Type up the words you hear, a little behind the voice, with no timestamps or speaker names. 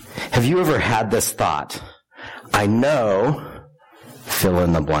Have you ever had this thought? I know, fill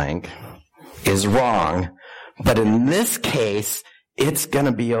in the blank, is wrong, but in this case, it's going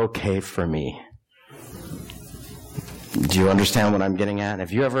to be okay for me. Do you understand what I'm getting at?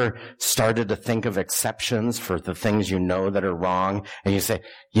 Have you ever started to think of exceptions for the things you know that are wrong? And you say,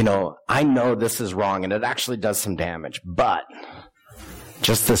 I know this is wrong and it actually does some damage, but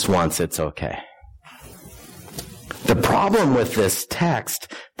just this once, it's okay. The problem with this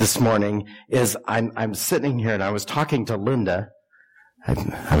text this morning is I'm sitting here and I was talking to Linda.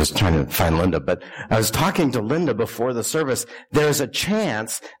 I was trying to find Linda, but I was talking to Linda before the service. There's a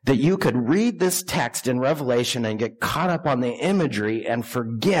chance that you could read this text in Revelation and get caught up on the imagery and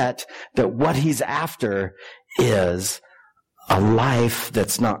forget that what he's after is a life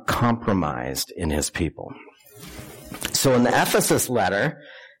that's not compromised in his people. So in the Ephesus letter,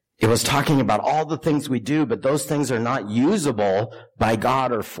 it was talking about all the things we do, but those things are not usable by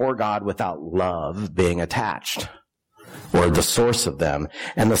God or for God without love being attached, or the source of them.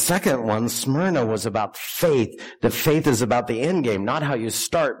 And the second one, Smyrna, was about faith. That faith is about the end game, not how you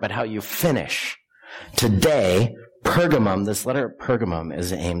start, but how you finish. Today, Pergamum, this letter of Pergamum,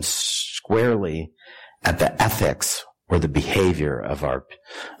 is aimed squarely at the ethics or the behavior of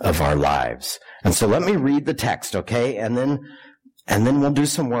our lives. And so let me read the text, okay? And then we'll do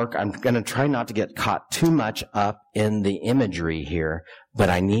some work. I'm going to try not to get caught too much up in the imagery here, but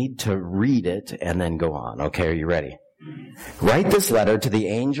I need to read it and then go on. Okay, are you ready? Write this letter to the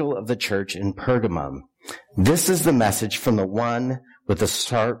angel of the church in Pergamum. This is the message from the one with the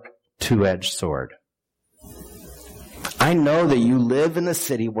sharp, two-edged sword. I know that you live in the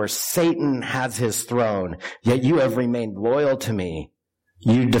city where Satan has his throne, yet you have remained loyal to me.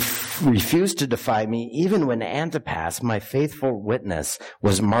 You refused to defy me even when Antipas, my faithful witness,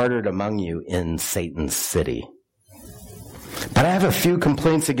 was martyred among you in Satan's city. But I have a few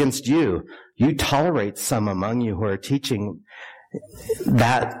complaints against you. You tolerate some among you who are teaching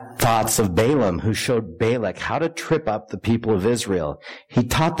that thoughts of Balaam, who showed Balak how to trip up the people of Israel. He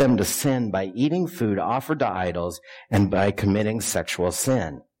taught them to sin by eating food offered to idols and by committing sexual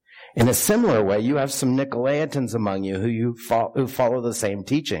sin. In a similar way, you have some Nicolaitans among you who follow the same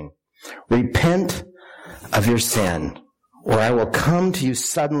teaching. Repent of your sin, or I will come to you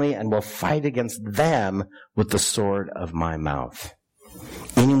suddenly and will fight against them with the sword of my mouth.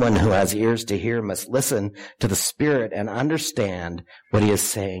 Anyone who has ears to hear must listen to the Spirit and understand what he is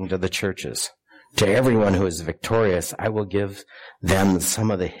saying to the churches. To everyone who is victorious, I will give them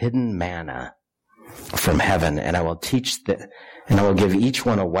some of the hidden manna from heaven, and I will give each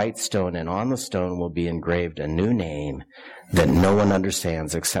one a white stone, and on the stone will be engraved a new name that no one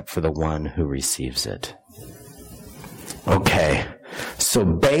understands except for the one who receives it. Okay, so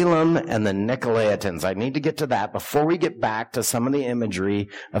Balaam and the Nicolaitans, I need to get to that before we get back to some of the imagery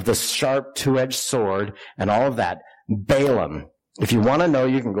of the sharp two-edged sword and all of that. Balaam, if you want to know,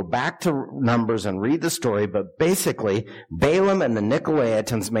 you can go back to Numbers and read the story, but basically, Balaam and the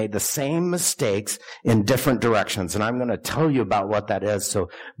Nicolaitans made the same mistakes in different directions, and I'm going to tell you about what that is. So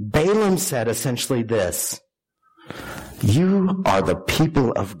Balaam said essentially this: you are the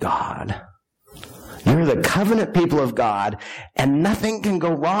people of God. You're the covenant people of God, and nothing can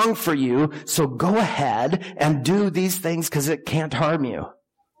go wrong for you, so go ahead and do these things because it can't harm you.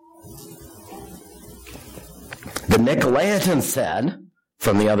 The Nicolaitans said,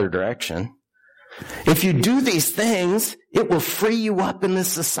 from the other direction, if you do these things, it will free you up in this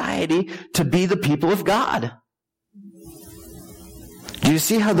society to be the people of God. Do you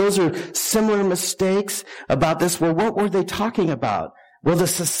see how those are similar mistakes about this? Well, what were they talking about? Well, the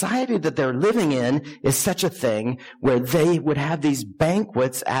society that they're living in is such a thing where they would have these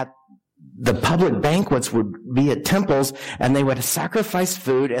banquets the public banquets would be at temples, and they would sacrifice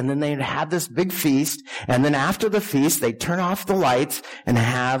food, and then they'd have this big feast, and then after the feast, they'd turn off the lights and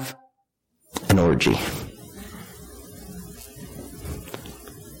have an orgy.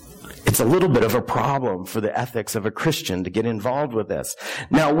 It's a little bit of a problem for the ethics of a Christian to get involved with this.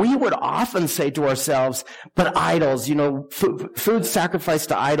 Now, we would often say to ourselves, but idols, food sacrificed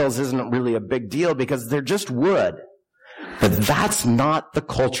to idols isn't really a big deal because they're just wood. But that's not the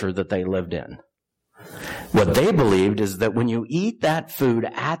culture that they lived in. What they believed is that when you eat that food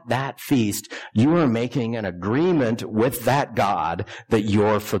at that feast, you are making an agreement with that God that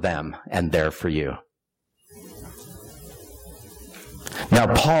you're for them and they're for you.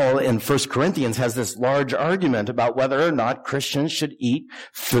 Now, Paul in 1 Corinthians has this large argument about whether or not Christians should eat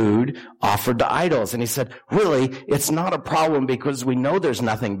food offered to idols. And he said, really, it's not a problem because we know there's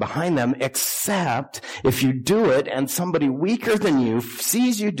nothing behind them except if you do it and somebody weaker than you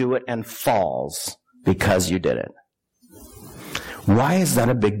sees you do it and falls because you did it. Why is that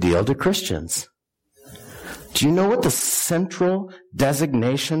a big deal to Christians? Do you know what the central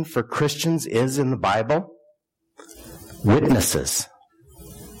designation for Christians is in the Bible? Witnesses.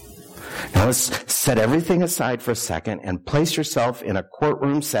 Now let's set everything aside for a second and place yourself in a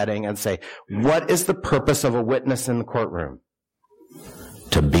courtroom setting and say, what is the purpose of a witness in the courtroom?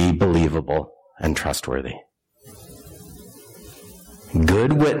 To be believable and trustworthy.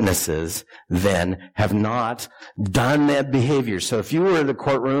 Good witnesses then have not done that behavior. So if you were in the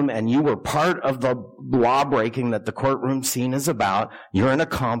courtroom and you were part of the law breaking that the courtroom scene is about, you're an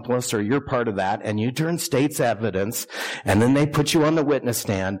accomplice or you're part of that, and you turn state's evidence, and then they put you on the witness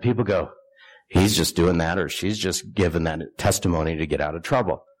stand, people go, he's just doing that or she's just giving that testimony to get out of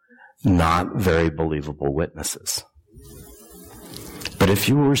trouble. Not very believable witnesses. But if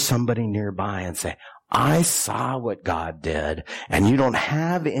you were somebody nearby and say, I saw what God did, and you don't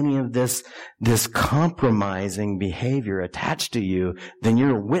have any of this compromising behavior attached to you, then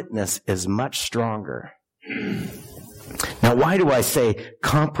your witness is much stronger. Now, why do I say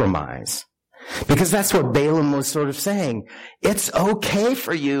compromise? Because that's what Balaam was sort of saying. It's okay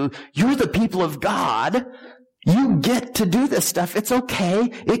for you. You're the people of God. You get to do this stuff. It's okay.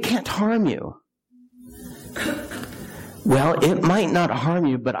 It can't harm you. Well, it might not harm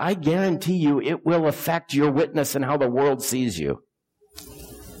you, but I guarantee you it will affect your witness and how the world sees you.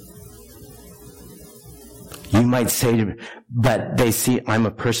 You might say to me, but they see I'm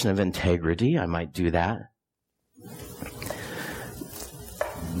a person of integrity. I might do that.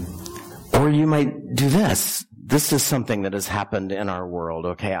 Or you might do this. This is something that has happened in our world,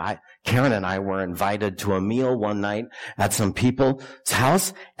 okay? Karen and I were invited to a meal one night at some people's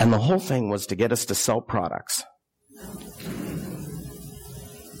house, and the whole thing was to get us to sell products.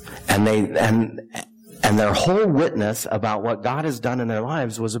 And their whole witness about what God has done in their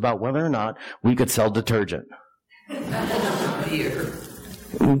lives was about whether or not we could sell detergent.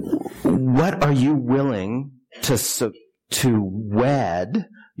 What are you willing to wed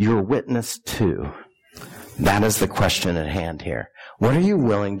your witness to? That is the question at hand here. What are you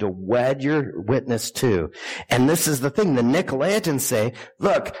willing to wed your witness to? And this is the thing. The Nicolaitans say,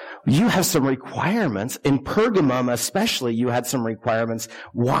 look, you have some requirements. In Pergamum especially, you had some requirements.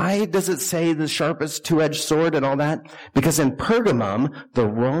 Why does it say the sharpest two-edged sword and all that? Because in Pergamum, the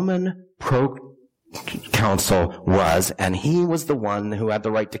Roman proconsul was, and he was the one who had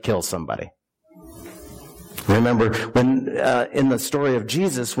the right to kill somebody. Remember, when in the story of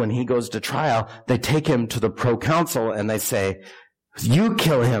Jesus, when he goes to trial, they take him to the proconsul and they say, you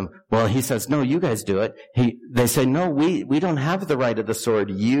kill him. Well, he says, no, you guys do it. They say, no, we don't have the right of the sword.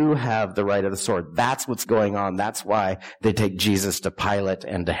 You have the right of the sword. That's what's going on. That's why they take Jesus to Pilate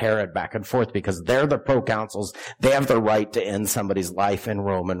and to Herod back and forth, because they're the proconsuls. They have the right to end somebody's life in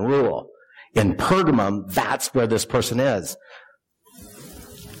Roman rule. In Pergamum, that's where this person is.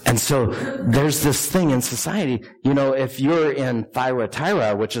 And so there's this thing in society, if you're in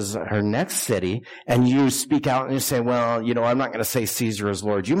Thyatira, which is her next city, and you speak out and you say, well, I'm not going to say Caesar is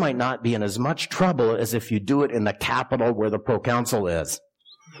Lord, you might not be in as much trouble as if you do it in the capital where the proconsul is.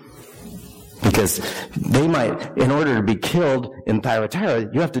 Because they might, in order to be killed in Thyatira,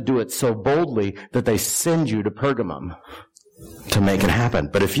 you have to do it so boldly that they send you to Pergamum to make it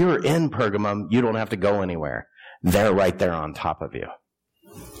happen. But if you're in Pergamum, you don't have to go anywhere. They're right there on top of you.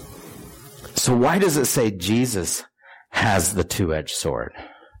 So why does it say Jesus has the two-edged sword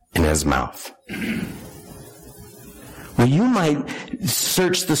in his mouth? Well, you might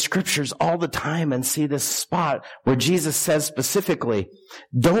search the scriptures all the time and see this spot where Jesus says specifically,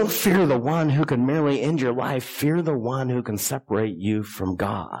 don't fear the one who can merely end your life, fear the one who can separate you from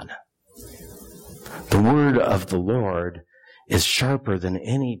God. The word of the Lord is sharper than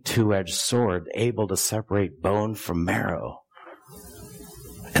any two-edged sword, able to separate bone from marrow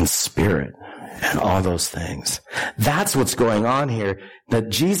and spirit and all those things. That's what's going on here, that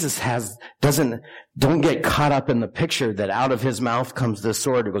Jesus don't get caught up in the picture that out of his mouth comes this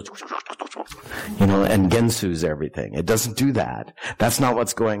sword. It goes, and gensus everything. It doesn't do that. That's not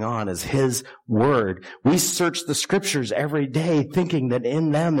what's going on, is his word. We search the scriptures every day thinking that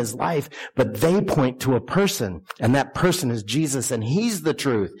in them is life, but they point to a person, and that person is Jesus, and he's the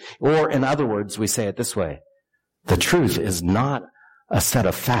truth. Or in other words, we say it this way: the truth is not a set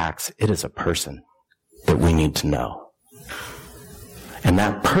of facts, it is a person that we need to know. And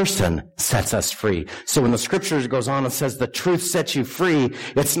that person sets us free. So when the scriptures goes on and says the truth sets you free,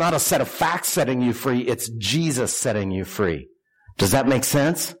 it's not a set of facts setting you free, it's Jesus setting you free. Does that make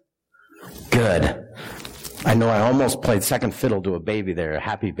sense? Good. I know I almost played second fiddle to a baby there.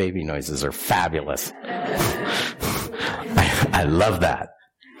 Happy baby noises are fabulous. I love that.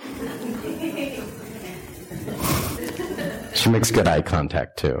 She makes good eye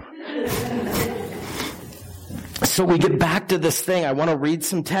contact too. So we get back to this thing. I want to read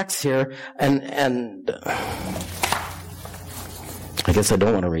some text here, and I guess I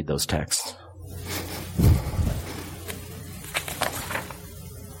don't want to read those texts.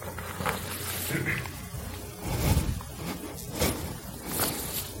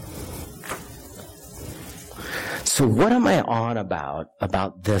 So what am I on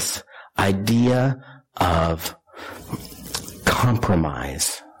about this idea of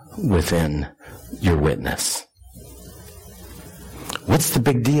compromise within your witness? What's the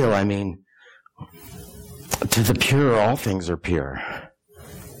big deal? I mean, to the pure, all things are pure.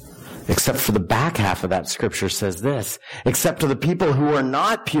 Except for the back half of that scripture says this: except to the people who are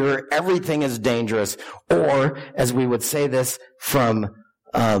not pure, everything is dangerous. Or, as we would say this from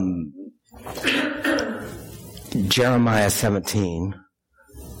Jeremiah 17,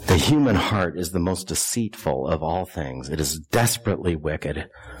 the human heart is the most deceitful of all things. It is desperately wicked.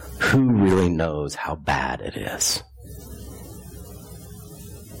 Who really knows how bad it is?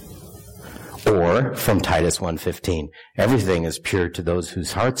 Or, from Titus 1:15, everything is pure to those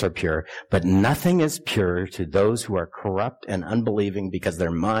whose hearts are pure, but nothing is pure to those who are corrupt and unbelieving because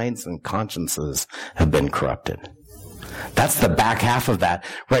their minds and consciences have been corrupted. That's the back half of that,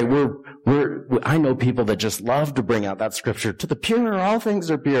 right? I know people that just love to bring out that scripture. To the pure, all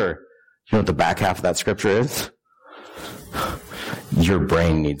things are pure. You know what the back half of that scripture is? Your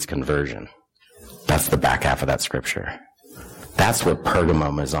brain needs conversion. That's the back half of that scripture. That's what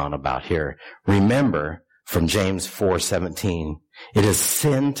Pergamum is on about here. Remember, from James 4:17, it is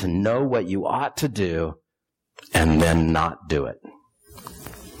sin to know what you ought to do and then not do it.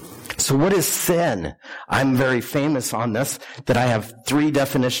 So what is sin? I'm very famous on this, that I have 3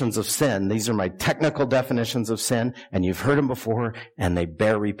 definitions of sin. These are my technical definitions of sin, and you've heard them before, and they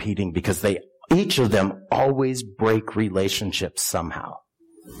bear repeating because each of them always break relationships somehow.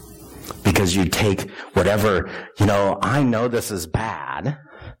 Because you take whatever, I know this is bad,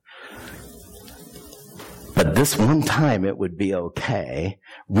 but this one time it would be okay,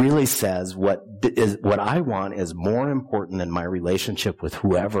 really says what I want is more important than my relationship with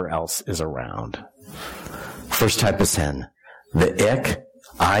whoever else is around. First type of sin, the ick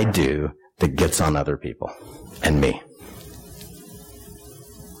I do that gets on other people and me.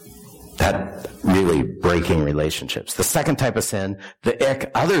 That really breaking relationships. The second type of sin, the ick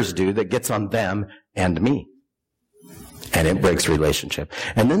others do that gets on them and me. And it breaks relationship.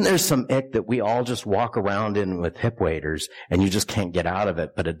 And then there's some ick that we all just walk around in with hip waders and you just can't get out of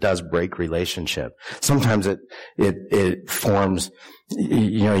it, but it does break relationship. Sometimes it forms,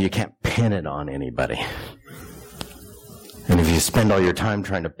 you can't pin it on anybody. And if you spend all your time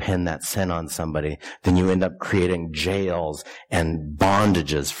trying to pin that sin on somebody, then you end up creating jails and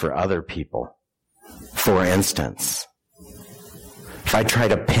bondages for other people. For instance, if I try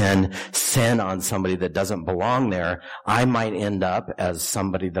to pin sin on somebody that doesn't belong there, I might end up as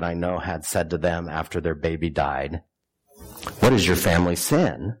somebody that I know had said to them after their baby died, "What is your family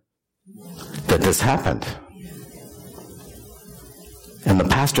sin that this happened?" And the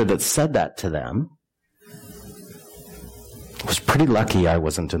pastor that said that to them was pretty lucky I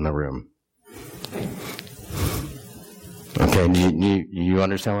wasn't in the room. Okay, do you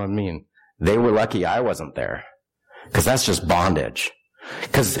understand what I mean? They were lucky I wasn't there. Because that's just bondage.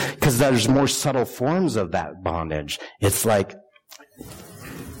 Because there's more subtle forms of that bondage. It's like,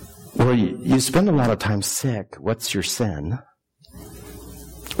 well, you spend a lot of time sick. What's your sin?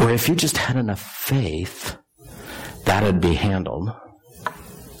 Or if you just had enough faith, that'd be handled.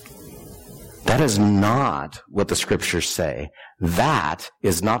 That is not what the scriptures say. That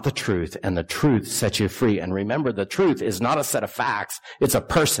is not the truth, and the truth sets you free. And remember, the truth is not a set of facts. It's a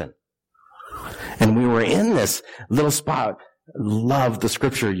person. And we were in this little spot. Love the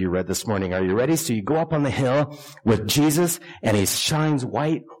scripture you read this morning. Are you ready? So you go up on the hill with Jesus, and he shines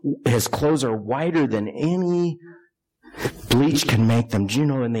white. His clothes are whiter than any bleach can make them. Do you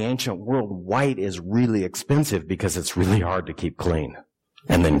know in the ancient world, white is really expensive because it's really hard to keep clean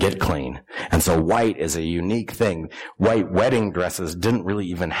and then get clean. And so white is a unique thing. White wedding dresses didn't really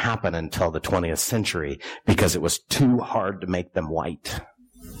even happen until the 20th century because it was too hard to make them white.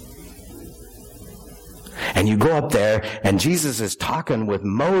 And you go up there, and Jesus is talking with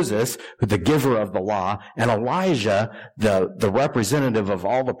Moses, the giver of the law, and Elijah, the representative of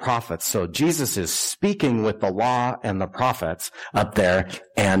all the prophets. So Jesus is speaking with the law and the prophets up there,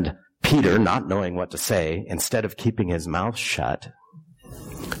 and Peter, not knowing what to say, instead of keeping his mouth shut,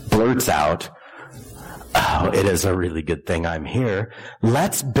 blurts out, "Oh, it is a really good thing I'm here.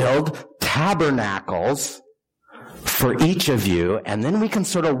 Let's build tabernacles for each of you, and then we can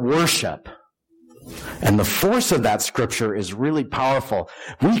sort of worship." And the force of that scripture is really powerful.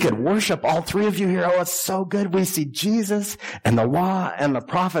 We could worship all three of you here. Oh, it's so good. We see Jesus and the law and the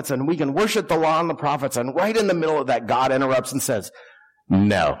prophets, and we can worship the law and the prophets. And right in the middle of that, God interrupts and says,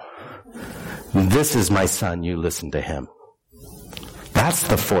 no, this is my son. You listen to him. That's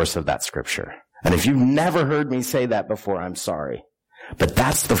the force of that scripture. And if you've never heard me say that before, I'm sorry. But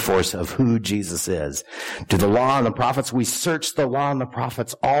that's the force of who Jesus is. To the law and the prophets, we search the law and the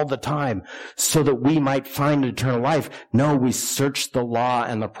prophets all the time so that we might find eternal life. No, we search the law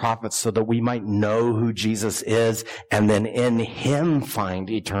and the prophets so that we might know who Jesus is and then in him find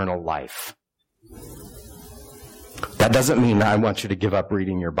eternal life. That doesn't mean I want you to give up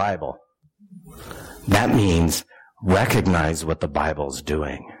reading your Bible. That means recognize what the Bible's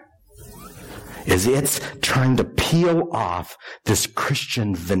doing. It's trying to peel off this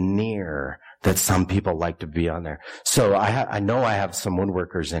Christian veneer that some people like to be on there. So I know I have some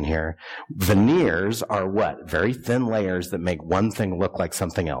woodworkers in here. Veneers are what? Very thin layers that make one thing look like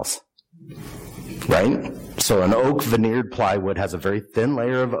something else. Right? So an oak veneered plywood has a very thin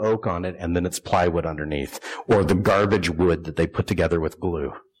layer of oak on it, and then it's plywood underneath. Or the garbage wood that they put together with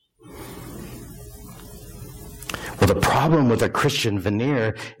glue. Well, the problem with a Christian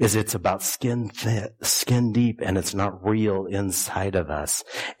veneer is it's about skin deep, and it's not real inside of us.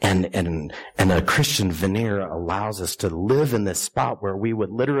 And a Christian veneer allows us to live in this spot where we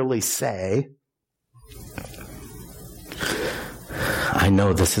would literally say, I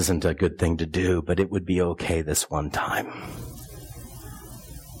know this isn't a good thing to do, but it would be okay this one time.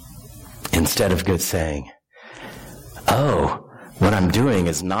 Instead of saying, oh, what I'm doing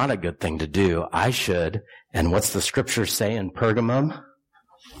is not a good thing to do. I should. And what's the scripture say in Pergamum?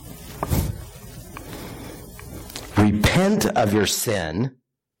 Repent of your sin,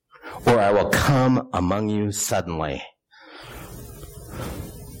 or I will come among you suddenly.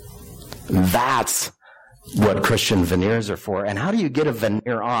 That's what Christian veneers are for. And how do you get a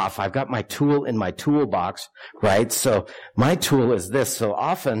veneer off? I've got my tool in my toolbox, right? So my tool is this. So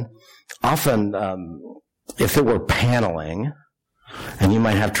often, if it were paneling, and you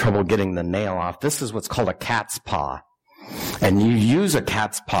might have trouble getting the nail off, this is what's called a cat's paw. And you use a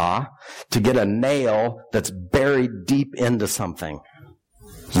cat's paw to get a nail that's buried deep into something.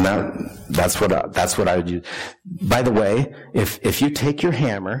 Now, that's what I would use. By the way, if you take your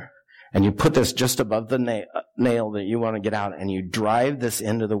hammer and you put this just above the nail that you want to get out and you drive this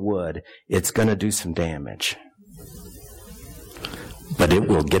into the wood, it's going to do some damage. But it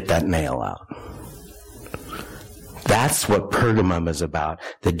will get that nail out. That's what Pergamum is about,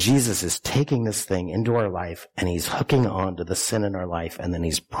 that Jesus is taking this thing into our life and he's hooking on to the sin in our life and then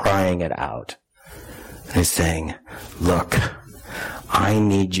he's prying it out. And he's saying, look, I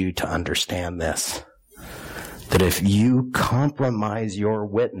need you to understand this, that if you compromise your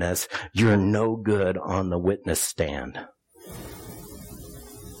witness, you're no good on the witness stand.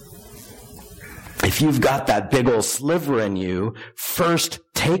 If you've got that big old sliver in you, first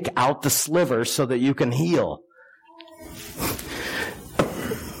take out the sliver so that you can heal.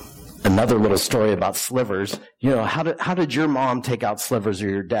 Another little story about slivers. You know, how did your mom take out slivers or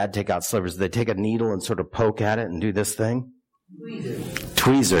your dad take out slivers? Did they take a needle and sort of poke at it and do this thing?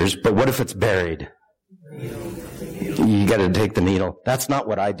 Tweezers. But what if it's buried? You got to take the needle. That's not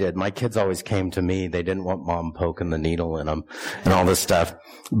what I did. My kids always came to me. They didn't want mom poking the needle in them and all this stuff.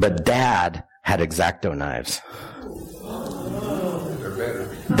 But dad had X-Acto knives.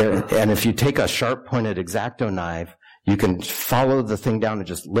 And if you take a sharp-pointed X-Acto knife, you can follow the thing down and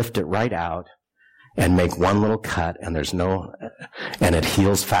just lift it right out and make one little cut, and and it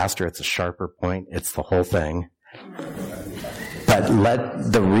heals faster. It's a sharper point. It's the whole thing.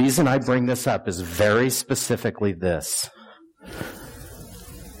 But the reason I bring this up is very specifically this.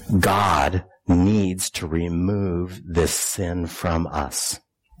 God needs to remove this sin from us.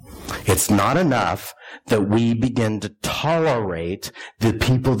 It's not enough that we begin to tolerate the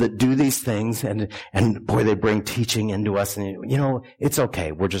people that do these things and boy, they bring teaching into us and, you know, it's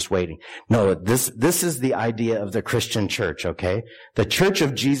okay. We're just waiting. No, this is the idea of the Christian church, okay? The Church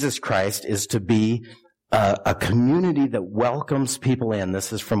of Jesus Christ is to be a community that welcomes people in.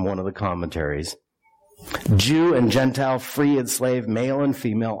 This is from one of the commentaries. Jew and Gentile, free and slave, male and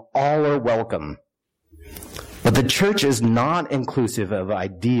female, all are welcome. But the church is not inclusive of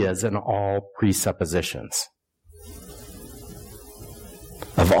ideas and all presuppositions,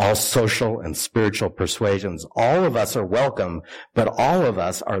 of all social and spiritual persuasions. All of us are welcome, but all of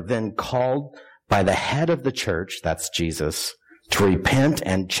us are then called by the head of the church, that's Jesus, to repent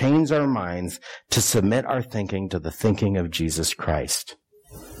and change our minds to submit our thinking to the thinking of Jesus Christ.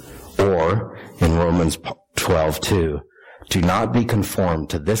 Or, in Romans 12:2, Do not be conformed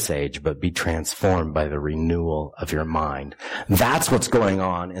to this age, but be transformed by the renewal of your mind. That's what's going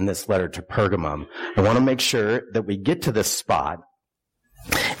on in this letter to Pergamum. I want to make sure that we get to this spot,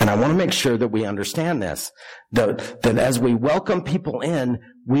 and I want to make sure that we understand this, that as we welcome people in,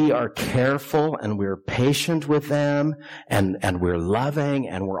 we are careful and we're patient with them, and we're loving,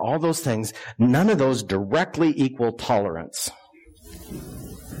 and we're all those things. None of those directly equal tolerance.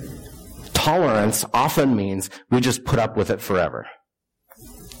 Tolerance often means we just put up with it forever.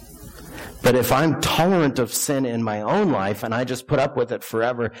 But if I'm tolerant of sin in my own life and I just put up with it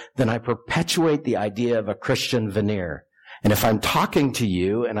forever, then I perpetuate the idea of a Christian veneer. And if I'm talking to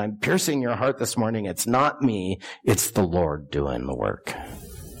you and I'm piercing your heart this morning, it's not me, it's the Lord doing the work.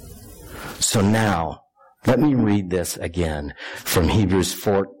 So now, let me read this again from Hebrews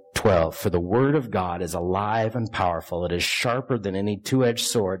 4:12. For the word of God is alive and powerful. It is sharper than any two-edged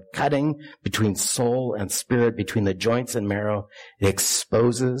sword, cutting between soul and spirit, between the joints and marrow. It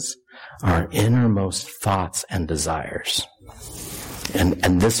exposes our innermost thoughts and desires.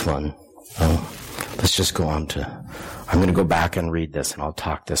 And this one, let's just go on to, I'm going to go back and read this and I'll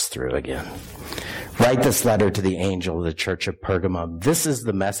talk this through again. Write this letter to the angel of the church of Pergamum. This is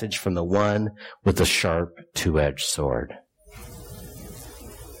the message from the one with the sharp two-edged sword.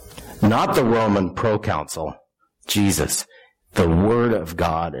 Not the Roman proconsul, Jesus. The word of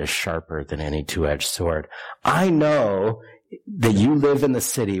God is sharper than any two-edged sword. I know that you live in the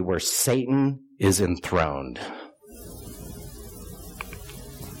city where Satan is enthroned.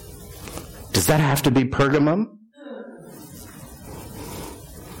 Does that have to be Pergamum?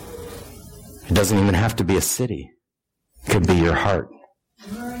 It doesn't even have to be a city. It could be your heart.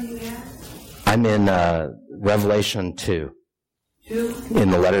 Where are you at? I'm in Revelation 2.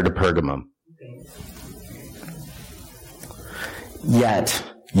 In the letter to Pergamum. Yet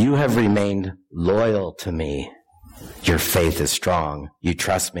you have remained loyal to me. Your faith is strong. You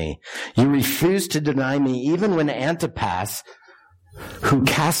trust me. You refuse to deny me even when Antipas, who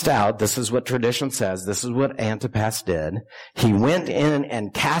cast out, this is what tradition says, this is what Antipas did. He went in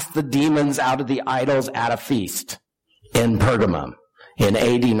and cast the demons out of the idols at a feast in Pergamum in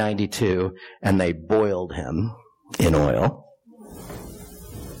AD 92, and they boiled him in oil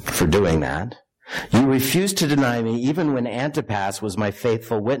for doing that. You refused to deny me even when Antipas was my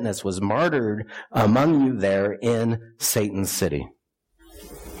faithful witness, was martyred among you there in Satan's city.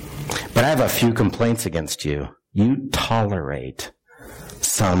 But I have a few complaints against you. You tolerate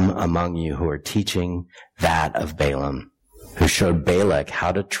some among you who are teaching that of Balaam, who showed Balak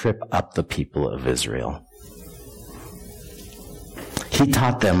how to trip up the people of Israel. He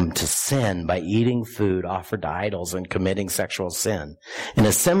taught them to sin by eating food offered to idols and committing sexual sin. In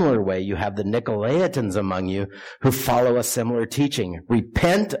a similar way, you have the Nicolaitans among you who follow a similar teaching.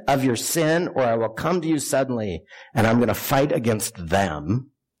 Repent of your sin, or I will come to you suddenly, and I'm going to fight against them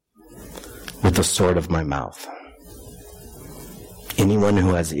with the sword of my mouth. Anyone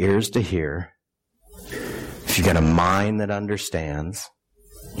who has ears to hear, if you've got a mind that understands,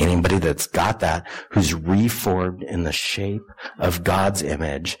 anybody that's got that, who's reformed in the shape of God's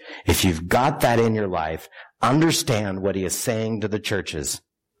image, if you've got that in your life, understand what he is saying to the churches.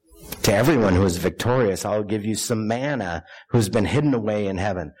 To everyone who is victorious, I'll give you some manna who's been hidden away in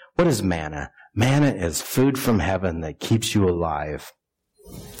heaven. What is manna? Manna is food from heaven that keeps you alive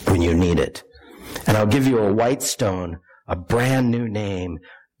when you need it. And I'll give you a white stone, a brand new name.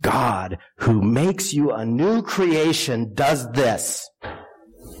 God, who makes you a new creation, does this.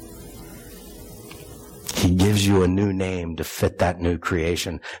 He gives you a new name to fit that new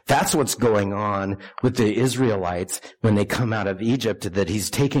creation. That's what's going on with the Israelites when they come out of Egypt, that he's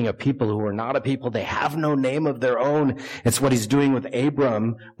taking a people who are not a people. They have no name of their own. It's what he's doing with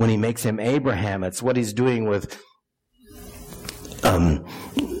Abram when he makes him Abraham. It's what he's doing with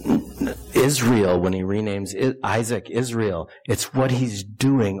Israel when he renames Isaac Israel. It's what he's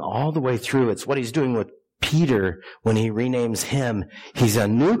doing all the way through. It's what he's doing with Peter when he renames him. He's a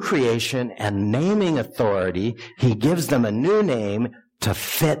new creation and naming authority. He gives them a new name to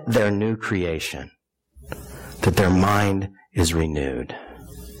fit their new creation, that their mind is renewed.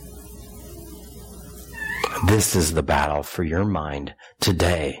 This is the battle for your mind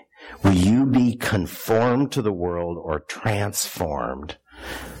today. Will you be conformed to the world or transformed?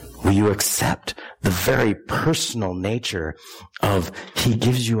 Will you accept the very personal nature of he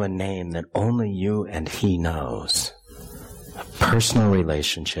gives you a name that only you and he knows? A personal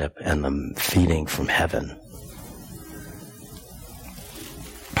relationship and the feeding from heaven.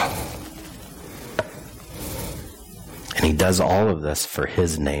 And he does all of this for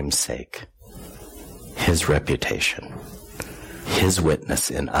his name's sake, his reputation, his witness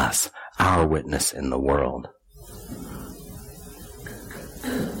in us, our witness in the world.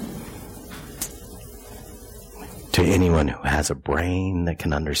 to anyone who has a brain that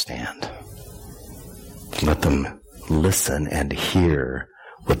can understand. Let them listen and hear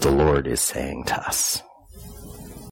what the Lord is saying to us.